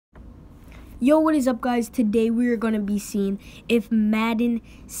Yo, what is up, guys? Today we are going to be seeing if Madden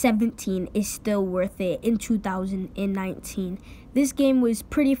 17 is still worth it in 2019. This game was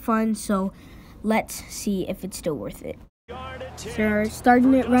pretty fun, so let's see if it's still worth it. So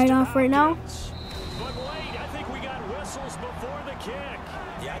starting it right off right now. But wait, I think we got whistles before the kick.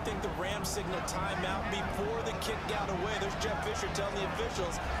 Yeah, I think the Rams signaled timeout before the kick got away. There's Jeff Fisher telling the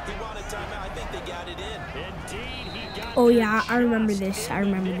officials he wanted timeout. I think they got it in. Indeed, he got Oh yeah, I remember this. I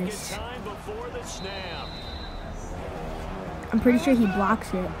remember this. I'm pretty sure he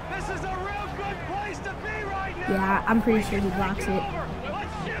blocks it. This is a real good place to be right now. Yeah, I'm pretty sure he blocks it.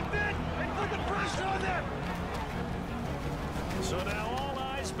 Let's shift it and put the pressure on them. So now all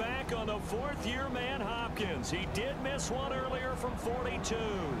eyes back on the fourth-year man Hopkins. He did miss one earlier from 42.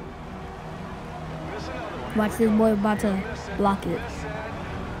 Watch this boy about to block it.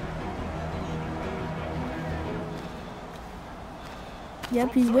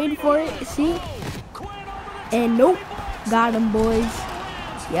 Yep, he's waiting for it. See? And nope. Got him, boys.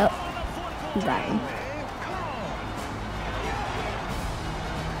 Yep. He got him.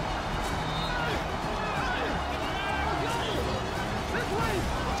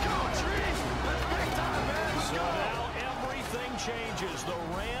 So now everything changes. The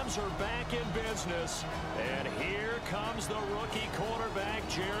Rams are back in business. And here comes the rookie quarterback,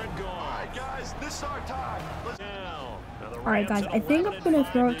 Jared Goff. All right, guys, this is our time. Alright, guys, I think I'm going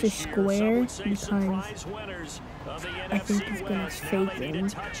to throw it to square because I think he's going to fake him or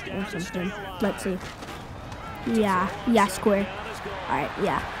something. Let's see. Yeah, square. Alright,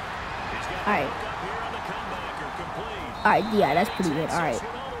 yeah. Alright. Alright, yeah, that's pretty good. Alright.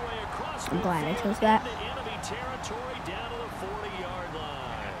 I'm glad I chose that.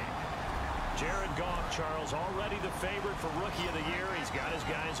 Jared Goff, Charles, already the favorite for Rookie of the Year. He's got his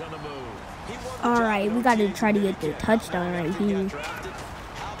guys on the move. Alright, we got to try to get the touchdown right here.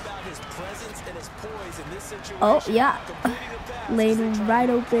 Oh, yeah. Laid right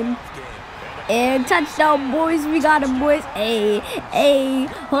open. And touchdown, boys. We got him, boys. Hey,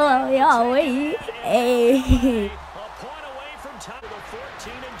 hold on, y'all. Hey.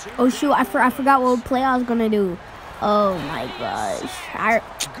 Oh, shoot. I forgot what play I was going to do. Oh, my gosh.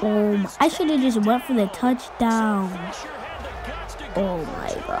 I should have just went for the touchdown. Oh,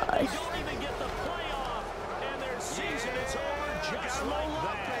 my gosh.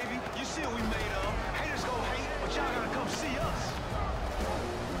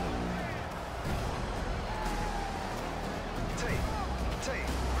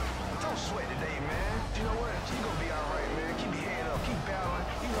 Don't sweat today, man. You know what? You're going to be all right, man. Keep your head up. Keep battling.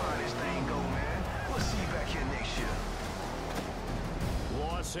 You know how this thing go, man. We'll see you back here next year.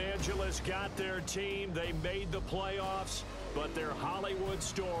 Los Angeles got their team. They made the playoffs, but their Hollywood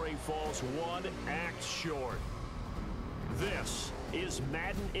story falls one act short. This is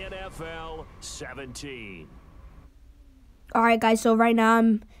Madden NFL 17. Alright, guys, so right now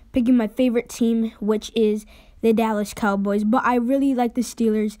I'm picking my favorite team, which is the Dallas Cowboys. But I really like the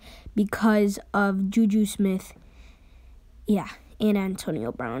Steelers because of Juju Smith. Yeah, and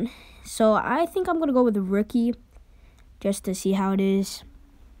Antonio Brown. So I think I'm going to go with the rookie just to see how it is.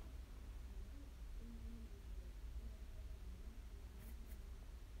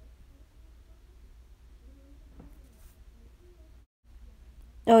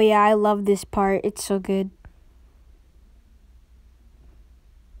 Oh, yeah, I love this part. It's so good.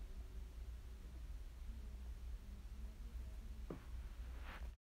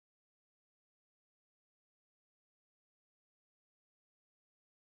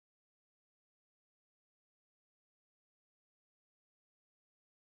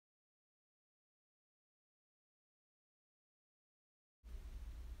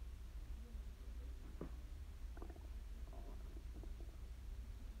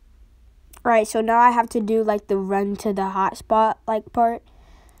 Alright, so now I have to do like the run to the hot spot like part.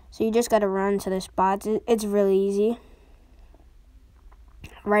 So you just gotta run to the spots. It's really easy.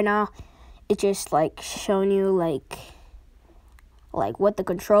 Right now, it's just like showing you like what the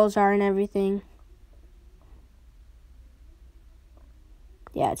controls are and everything.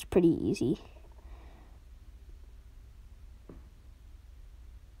 Yeah, it's pretty easy.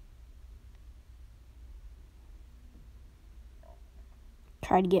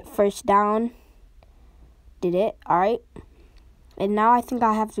 Try to get first down. Did it. Alright. And now I think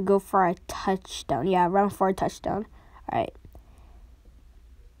I have to go for a touchdown. Yeah, run for a touchdown. Alright.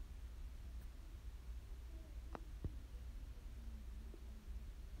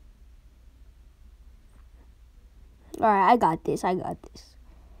 Alright, I got this. That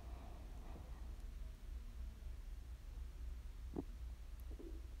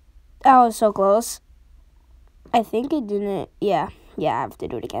was so close. I think it didn't. Yeah, Yeah, I have to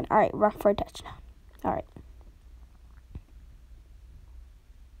do it again. All right, run for a touchdown. All right.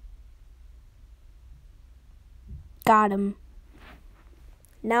 Got him.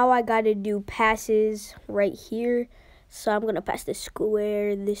 Now I got to do passes right here. So I'm going to pass the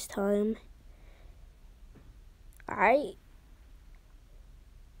square this time. All right.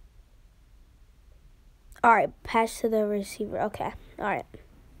 All right, pass to the receiver. Okay. All right.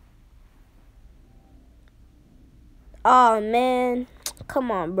 Oh, man. Come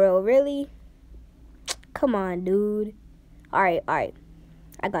on, bro. Really? Come on, dude. All right. I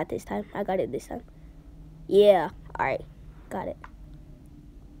got this time. I got it this time. Yeah. All right. Got it.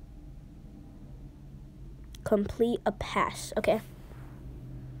 Complete a pass. Okay.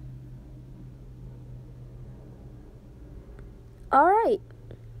 All right.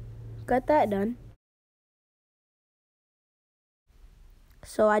 Got that done.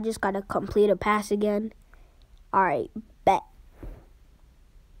 So I just got to complete a pass again. All right. Bet.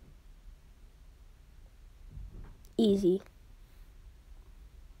 Easy.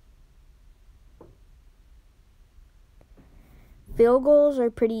 Field goals are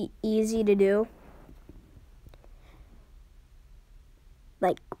pretty easy to do.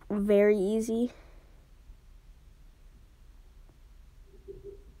 Like, very easy.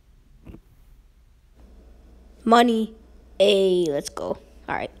 Money. Hey, let's go.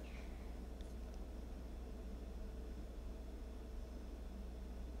 All right.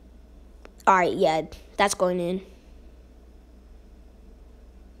 All right, yeah, that's going in.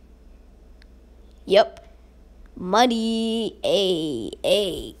 Yep. Money.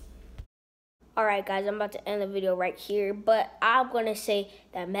 Hey. All right, guys, I'm about to end the video right here, but I'm going to say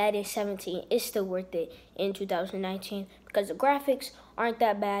that Madden 17 is still worth it in 2019 because the graphics aren't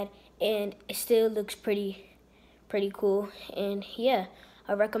that bad and it still looks pretty cool. And yeah,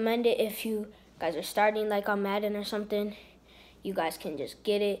 I recommend it if you guys are starting like on Madden or something. You guys can just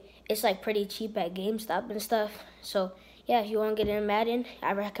get it. It's like pretty cheap at GameStop and stuff. So yeah, if you want to get in Madden,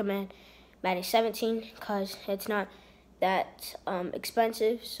 I recommend Madden 17 because it's not that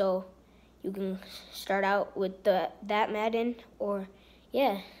expensive. So you can start out with that Madden or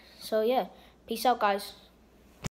yeah. So yeah, peace out, guys.